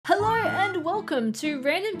and welcome to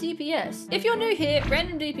Random DPS. If you're new here,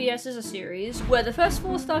 Random DPS is a series where the first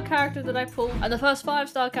 4-star character that I pulled and the first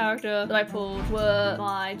 5-star character that I pulled were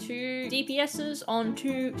my 2 DPSs on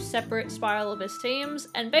 2 separate Spiral Abyss teams,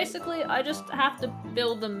 and basically I just have to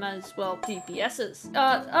build them as, well, DPSs.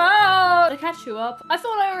 To catch you up, I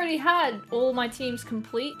thought I already had all my teams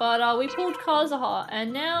complete, but we pulled Kazuha,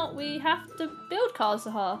 and now we have to build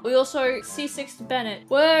Kazuha. We also C6'd Bennett.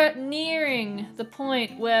 We're nearing the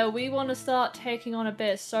point where we want to start taking on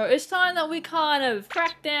Abyss, so it's time that we kind of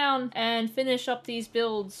crack down and finish up these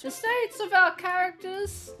builds. The states of our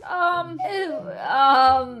characters, yeah,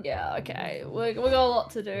 okay, we got a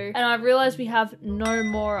lot to do, and I realize we have no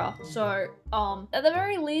Mora, so at the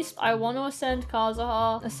very least, I want to ascend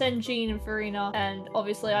Kazuha, ascend Jean and Farina, and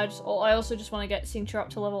obviously I also just want to get Cincture up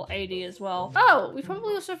to level 80 as well. Oh, we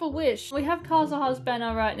probably also have a wish. We have Kazuha's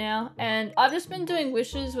banner right now, and I've just been doing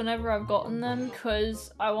wishes whenever I've gotten them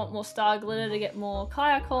because I want more Star Glitter to get more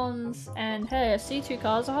Kayakons, and hey, a C2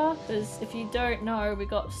 Kazuha, because if you don't know, we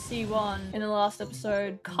got C1 in the last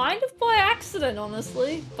episode, kind of by accident,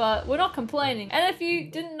 honestly, but we're not complaining. And if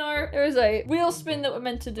you didn't know, there is a wheel spin that we're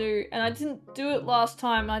meant to do, and I didn't do it last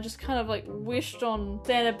time, and I just kind of like wished on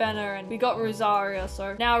Santa Banner and we got Rosaria,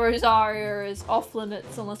 so now Rosaria is off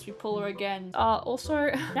limits unless we pull her again. Also,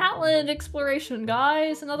 Natland exploration,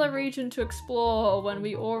 guys, another region to explore when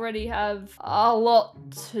we already have a lot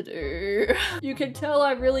to do. You can tell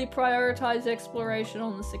I really prioritize exploration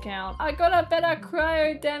on this account. I got a better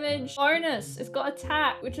cryo damage bonus. It's got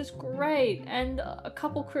attack, which is great, and a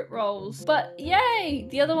couple crit rolls, but yay,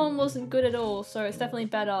 the other one wasn't good at all, so it's definitely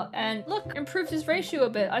better. And look, improved his ratio a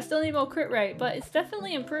bit. I still need more crit rate, but it's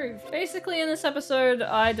definitely improved. Basically in this episode,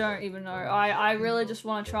 I don't even know. I really just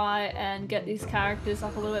want to try and get these characters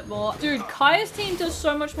up a little bit more. Dude, Kaya's team does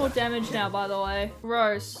so much more damage now, by the way.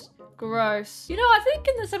 Gross. Gross. You know, I think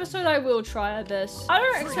in this episode I will try this. I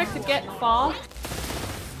don't expect to get far.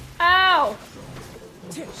 Ow!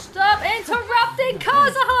 Stop interrupting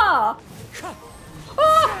Kazuha!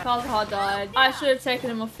 Oh! Kazuha died. I should have taken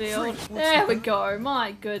him off field. There we go.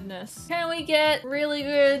 My goodness. Can we get really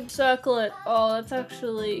good circlet? Oh, that's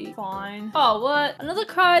actually fine. Oh, what? Another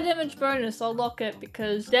cryo damage bonus. I'll lock it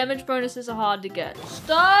because damage bonuses are hard to get.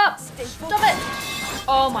 Stop! Stop it!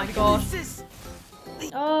 Oh my gosh.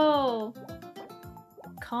 Oh.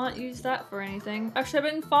 Can't use that for anything. Actually,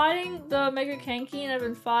 I've been fighting the Mega Kanki and I've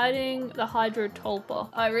been fighting the Hydro Tulpa.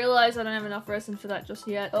 I realize I don't have enough resin for that just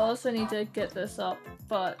yet. I also need to get this up,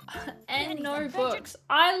 but and no books.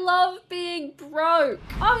 I love being broke.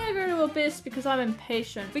 I'm gonna go to Abyss because I'm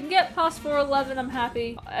impatient. If we can get past 411, I'm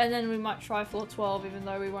happy. And then we might try floor 12, even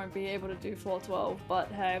though we won't be able to do floor 12, but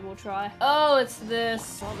hey, we'll try. Oh, it's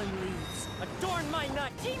this. Fallen leaves, adorn my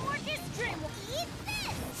night. Teamwork is strength. Eat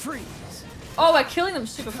this. Freeze. Oh, we're killing them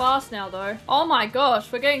super fast now, though. Oh my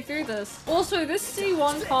gosh, we're getting through this. Also, this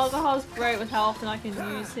C1 Kazuha is great with how often I can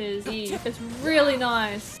use his E. It's really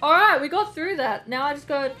nice. All right, we got through that. Now I just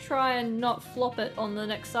gotta try and not flop it on the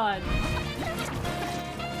next side.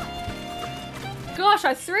 Gosh,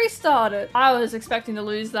 I 3-starred it. I was expecting to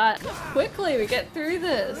lose that. Quickly, we get through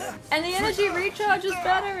this. And the energy recharge is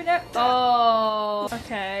better. Oh,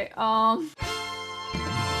 okay.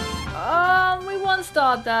 We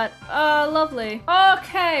 1-starred that. Lovely.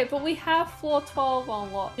 Okay, but we have floor 12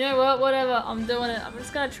 on what? You know what? Whatever. I'm doing it. I'm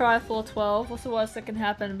just gonna try floor 12. What's the worst that can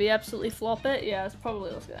happen? Be absolutely flop it? Yeah, it's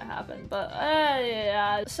probably what's gonna happen. But,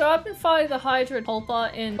 yeah. So I've been fighting the Hydra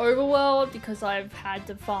Tulpa in Overworld because I've had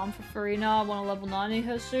to farm for Farina. I want to level 90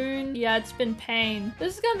 her soon. Yeah, it's been pain.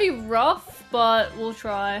 This is gonna be rough, but we'll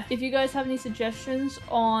try. If you guys have any suggestions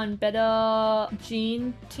on better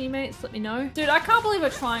Jean teammates, let me know. Dude, I can't believe we're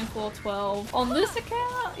trying floor 12 on this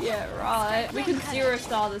account. Yeah, right. We can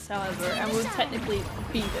 0-star this, however, and we'll technically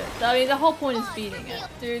beat it. I mean, the whole point is beating it.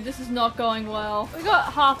 Dude, this is not going well. We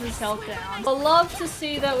got half his health down. I love to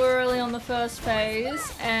see that we're early on the first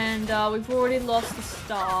phase, and we've already lost the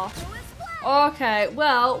star. Okay,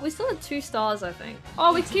 well, we still had 2 stars, I think.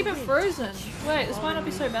 Oh, we keep him frozen. Wait, this might not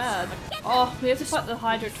be so bad. Oh, we have to fight the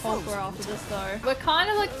Hydro Tulpa after this, though. We're kind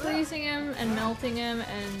of like freezing him and melting him,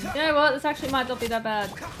 and you know what? This actually might not be that bad.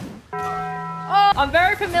 Oh, I'm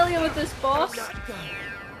very familiar with this boss.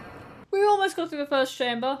 We almost got through the first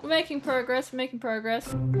chamber. We're making progress, we're making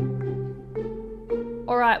progress.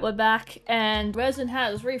 Alright, we're back and resin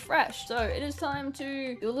has refreshed. So it is time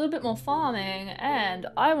to do a little bit more farming and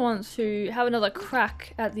I want to have another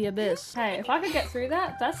crack at the abyss. Hey, if I could get through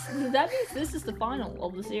that, that means this is the final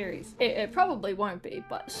of the series. It probably won't be,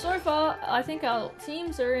 but so far I think our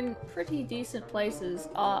teams are in pretty decent places.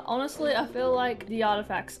 Honestly, I feel like the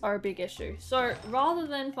artifacts are a big issue. So rather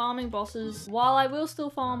than farming bosses, while I will still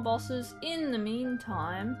farm bosses in the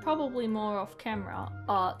meantime, probably more off camera,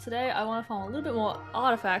 today I want to farm a little bit more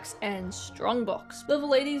artifacts and strongbox.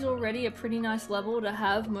 Level 80 is already a pretty nice level to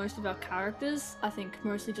have most of our characters. I think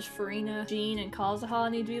mostly just Farina, Jean, and Kazuha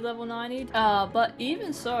need to be level 90. But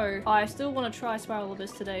even so, I still want to try Spiral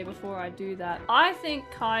Abyss today before I do that. I think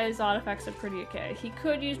Kai's artifacts are pretty okay. He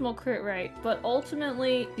could use more crit rate, but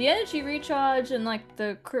ultimately the energy recharge and like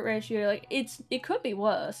the crit ratio, like it could be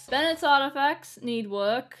worse. Bennett's artifacts need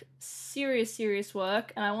work. Serious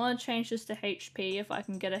work, and I want to change this to HP if I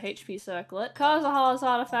can get a HP circlet. Kazuha's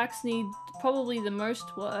artifacts need probably the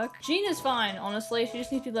most work. Jean is fine, honestly. She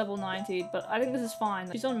just needs to be level 90, but I think this is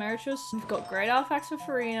fine. She's on Meritus. We've got great artifacts for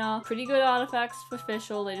Farina, pretty good artifacts for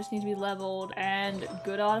Fischl. They just need to be leveled, and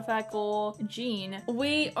good artifact for Jean.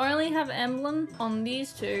 We only have emblem on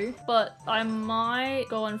these two, but I might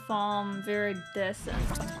go and farm Viridescent.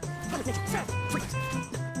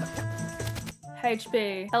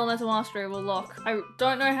 HP. Elemental Mastery will lock. I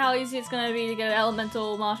don't know how easy it's going to be to get an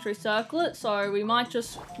Elemental Mastery Circlet, so we might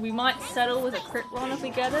settle with a crit run if we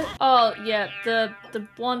get it. Oh yeah, the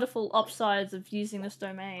wonderful upsides of using this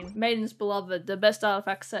domain. Maiden's Beloved, the best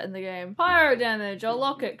artifact set in the game. Pyro damage, I'll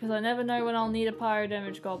lock it because I never know when I'll need a pyro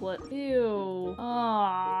damage goblet. Ew.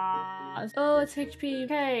 Oh, it's HP.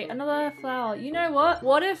 Okay, another flower. You know what?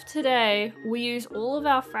 What if today we use all of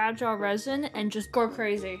our fragile resin and just go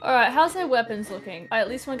crazy? Alright, how's their weapons looking? I at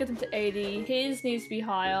least want to get them to 80. His needs to be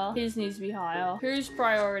higher. His needs to be higher. Who's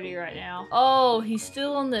priority right now? Oh, he's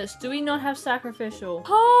still on this. Do we not have sacrificial?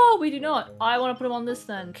 Oh, we do not. I want to put him on this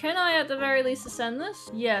then. Can I at the very least ascend this?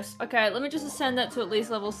 Yes. Okay, let me just ascend that to at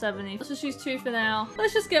least level 70. Let's just use 2 for now.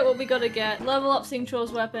 Let's just get what we gotta get. Level up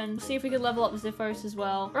Singchor's weapon. See if we can level up Ziphos as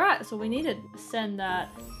well. Alright, that's all we needed. Ascend that.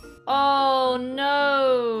 Oh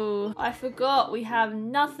no! I forgot we have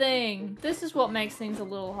nothing. This is what makes things a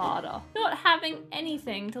little harder. Not having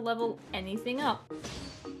anything to level anything up.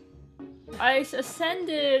 I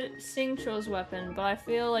ascended Singchor's weapon, but I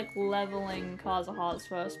feel like leveling Kazuha's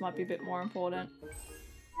first might be a bit more important.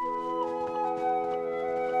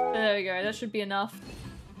 There we go, that should be enough.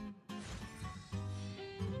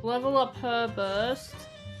 Level up her burst.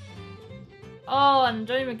 Oh, and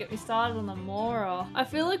don't even get me started on the Mora. I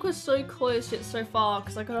feel like we're so close yet so far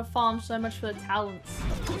because I gotta farm so much for the talents.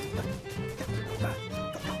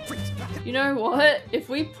 You know what? If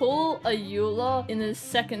we pull a Eula in the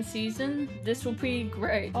second season, this will be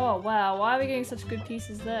great. Oh wow, why are we getting such good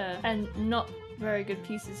pieces there? And not very good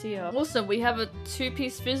pieces here. Also, we have a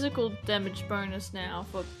 2-piece physical damage bonus now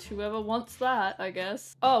for whoever wants that, I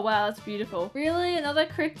guess. Oh wow, that's beautiful. Really? Another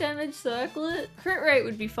crit damage circlet? Crit rate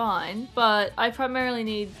would be fine, but I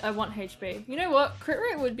want HP. You know what? Crit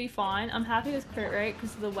rate would be fine. I'm happy with crit rate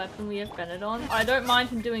because of the weapon we have Bennett on. I don't mind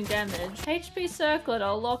him doing damage. HP circlet,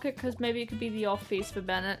 I'll lock it because maybe it could be the off piece for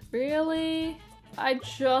Bennett. Really? I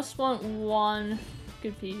just want one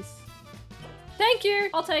good piece. Thank you!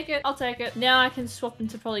 I'll take it. I'll take it. Now I can swap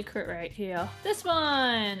into probably crit rate here. This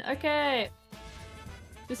one! Okay.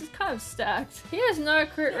 This is kind of stacked. He has no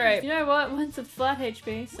crit rate. You know what? One's a flat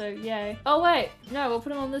HP, so yay. Oh wait! No, we'll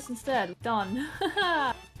put him on this instead. Done.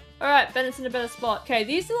 Alright, Bennett's in a better spot. Okay,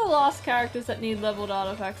 these are the last characters that need leveled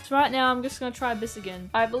artifacts. So right now, I'm just gonna try Abyss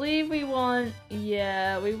again. I believe we want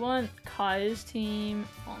Kai's team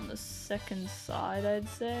on the second side, I'd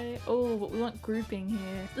say. Oh, but we want grouping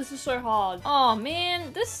here. This is so hard. Oh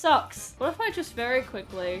man, this sucks. What if I just very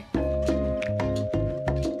quickly...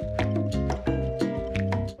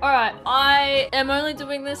 Alright, I am only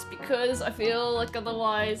doing this because I feel like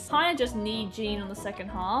otherwise I kind of just need Jean on the second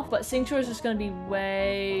half, but Singchor is just going to be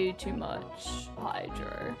way too much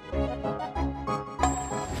Hydro.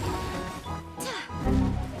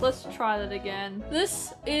 Let's try that again.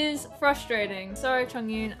 This is frustrating. Sorry,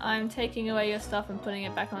 Chongyun, I'm taking away your stuff and putting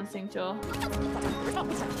it back on Singchor.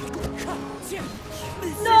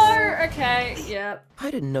 No! Okay, yep. I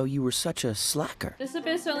didn't know you were such a slacker. This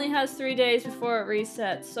abyss only has 3 days before it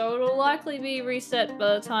resets, so it'll likely be reset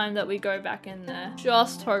by the time that we go back in there.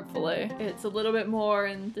 Just hopefully. It's a little bit more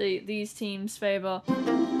in these teams' favor.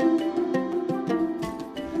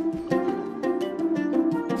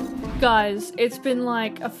 Guys, it's been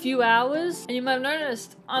like a few hours, and you might have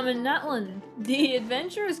noticed I'm in Natlan, the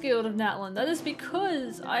Adventurers Guild of Natlan. That is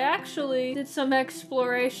because I actually did some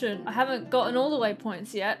exploration. I haven't gotten all the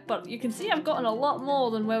waypoints yet, but you can see I've gotten a lot more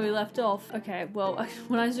than where we left off. Okay, well,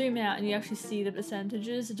 when I zoom out and you actually see the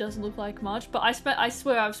percentages, it doesn't look like much, but I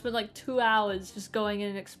swear I've spent like 2 hours just going in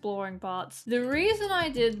and exploring parts. The reason I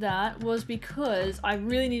did that was because I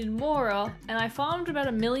really needed Mora, and I farmed about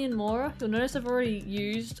 1 million Mora. You'll notice I've already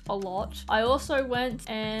used a lot. I also went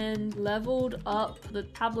and leveled up the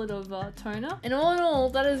tablet of toner, and all in all,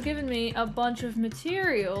 that has given me a bunch of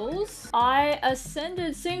materials. I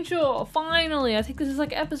ascended Singshore, finally. I think this is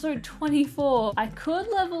like episode 24. I could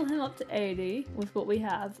level him up to 80 with what we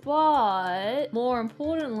have, but more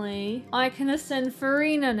importantly, I can ascend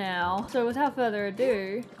Farina now. So without further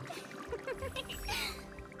ado,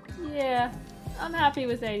 yeah, I'm happy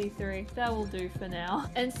with 83. That will do for now.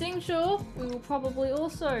 And Singshore, we will probably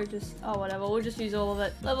also just, oh whatever, we'll just use all of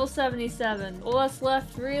it. Level 77. All that's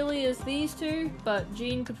left really is these two, but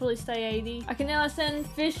Jean could probably stay 80. I can now ascend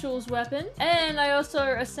Fischl's weapon, and I also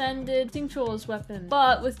ascended Singshore's weapon.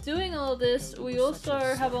 But with doing all of this, we also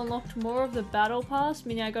have unlocked more of the battle pass,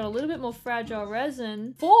 meaning I got a little bit more fragile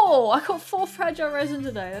resin. I got 4 fragile resin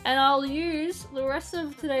today. And I'll use the rest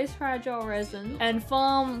of today's fragile resin and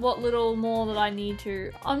farm what little more that I need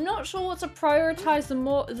to. I'm not sure what to prioritize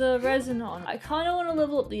the resin on. I kind of want to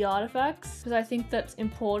level up the artifacts because I think that's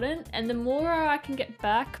important, and the more I can get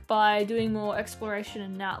back by doing more exploration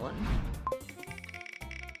in Natlan.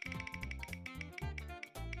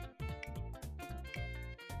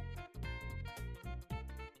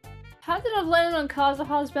 Had I landed on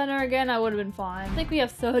Kazuha's banner again, I would have been fine. I think we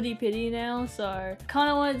have 30 pity now, so kind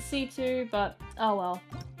of wanted C2, but oh well.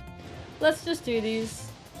 Let's just do these.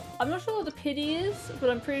 I'm not sure what the pity is,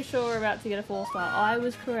 but I'm pretty sure we're about to get a 4-star. I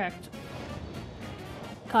was correct.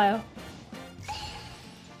 Kyle.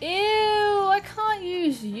 Ew, I can't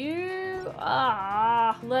use you.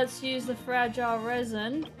 Ah, let's use the fragile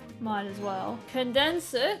resin. Might as well.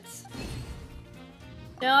 Condense it.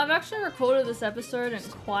 Now, I've actually recorded this episode in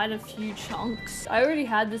quite a few chunks. I already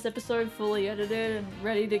had this episode fully edited and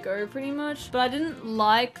ready to go pretty much, but I didn't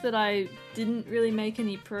like that I didn't really make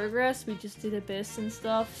any progress. We just did Abyss and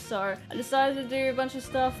stuff, so I decided to do a bunch of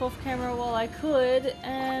stuff off camera while I could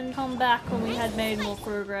and come back when we had made more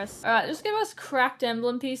progress. Alright, just give us cracked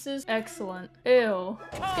emblem pieces. Excellent. Ew.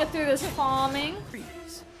 Let's get through this farming.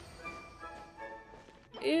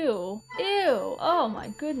 Ew. Ew. Oh my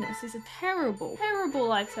goodness, these are terrible.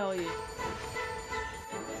 Terrible, I tell you.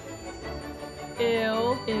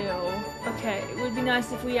 Ew. Ew. Okay, it would be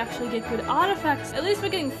nice if we actually get good artifacts. At least we're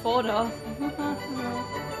getting fodder.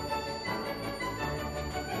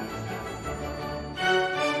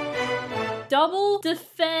 Double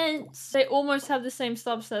defense. They almost have the same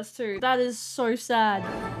subsets too. That is so sad.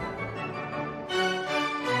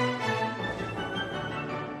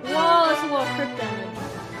 Whoa, that's a lot of crit damage.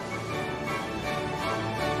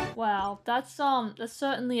 Wow, that's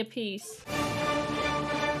certainly a piece.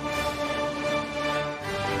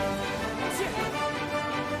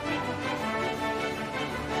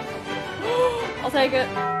 I'll take it.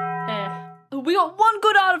 We got 1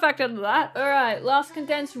 good artifact out of that. All right, last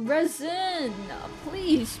condensed resin.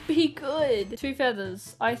 Please be good. 2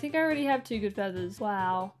 feathers. I think I already have 2 good feathers.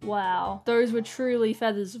 Wow. Wow. Those were truly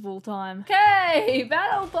feathers of all time. Okay,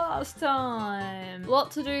 battle pass time.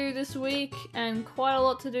 Lot to do this week and quite a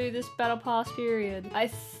lot to do this battle pass period. I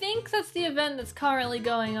think that's the event that's currently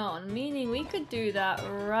going on, meaning we could do that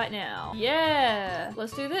right now. Yeah,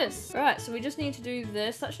 let's do this. All right, so we just need to do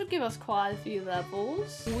this. That should give us quite a few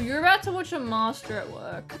levels. You're about to watch a master at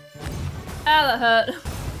work. Ow, that hurt.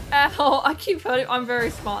 Ow, I keep hurting. I'm very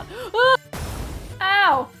smart. Ah!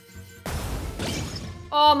 Ow!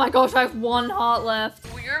 Oh my gosh, I have 1 heart left.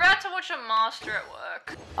 You're about to watch a master at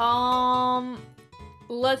work.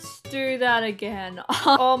 Let's do that again.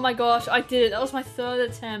 Oh my gosh, I did it. That was my 3rd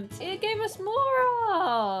attempt. It gave us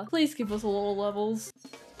more. Please give us all levels.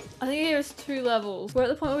 I think it gave us 2 levels. We're at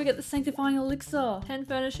the point where we get the sanctifying elixir. 10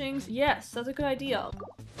 furnishings. Yes, that's a good idea.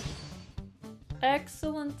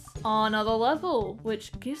 Excellent. Another level,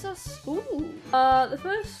 which gives us, ooh. The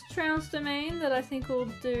first trounce domain that I think we'll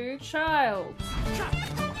do, child.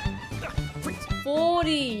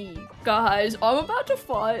 40. Guys, I'm about to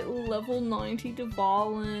fight level 90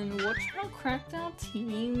 Dvalin. Watch how cracked our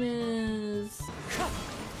team is.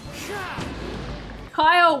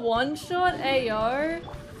 Kaya one-shot AO.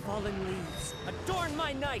 Fallen leaves, adorn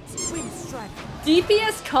my night. Wind strike.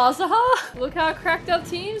 DPS Kazuha? Look how cracked our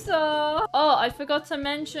teams are. Oh, I forgot to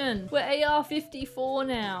mention, we're AR 54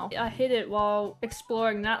 now. I hit it while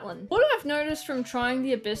exploring Natlan. What I've noticed from trying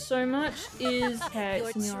the Abyss so much is... Okay,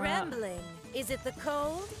 You're trembling. Is it the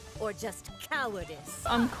cold or just cowardice?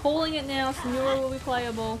 I'm calling it now. Senora will be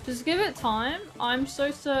playable. Just give it time. I'm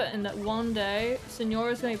so certain that one day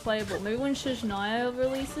Senora's gonna be playable. Maybe when Shijnaya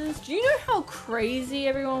releases. Do you know how crazy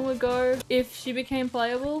everyone would go if she became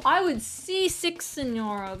playable? I would C6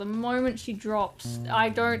 Senora the moment she drops. I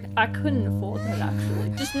couldn't afford that actually.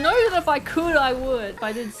 Just know that if I could, I would. If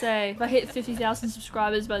I did say, if I hit 50,000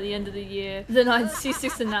 subscribers by the end of the year, then I'd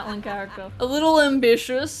C6 the Natlin character. A little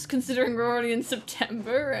ambitious considering we're already in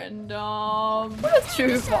September and we're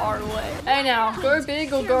too far away. Hey now, go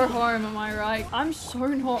big or go home, am I right? I'm so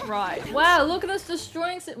not right. Wow, look at us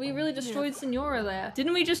destroying, we really destroyed Senora there.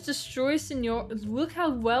 Didn't we just destroy Senora? Look how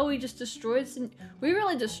well we just destroyed we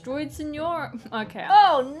really destroyed Senora. Okay.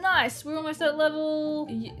 Oh, nice. We're almost at level,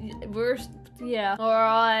 yeah.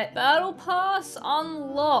 Alright. Battle Pass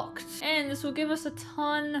unlocked. And this will give us a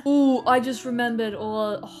ton. Ooh, I just remembered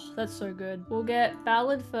all. Oh, that's so good. We'll get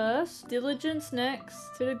Ballad first. Diligence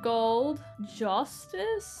next. To the gold.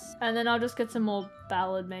 Justice. And then I'll just get some more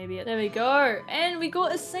Ballad maybe. There we go. And we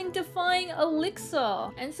got a Sanctifying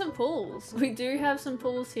Elixir. And some pulls. We do have some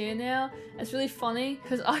pulls here now. It's really funny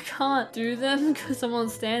because I can't do them because I'm on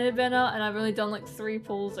standard banner and I've only done like 3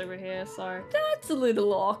 pulls over here. So that's a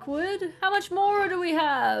little awkward. How much more do we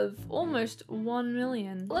have? Almost 1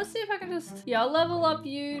 million. Let's see if I can just, yeah, I'll level up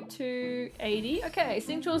you to 80. Okay,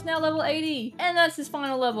 Singchul is now level 80. And that's his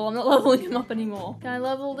final level. I'm not leveling him up anymore. Can I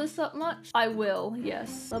level this up much? I will,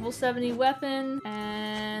 yes. Level 70 weapon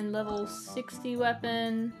and level 60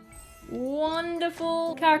 weapon.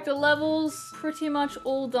 Wonderful. Character levels pretty much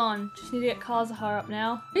all done. Just need to get Kazuha up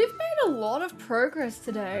now. We've made a lot of progress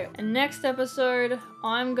today. And next episode,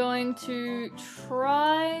 I'm going to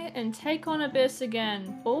try and take on Abyss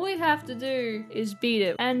again. All we have to do is beat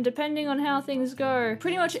it. And depending on how things go,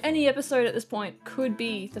 pretty much any episode at this point could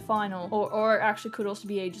be the final. Or it actually could also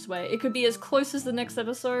be ages away. It could be as close as the next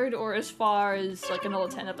episode or as far as like another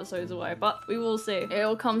 10 episodes away. But we will see. It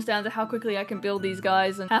all comes down to how quickly I can build these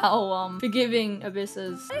guys and how forgiving Abyss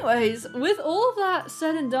is. Anyways, with all of that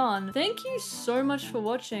said and done, thank you so much for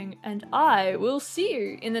watching and I will see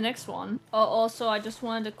you in the next one. Also, I just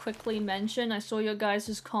wanted to quickly mention, I saw your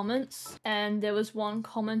guys' comments and there was one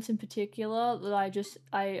comment in particular that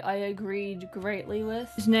I agreed greatly with.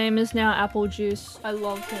 His name is now Apple Juice. I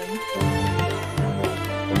love him.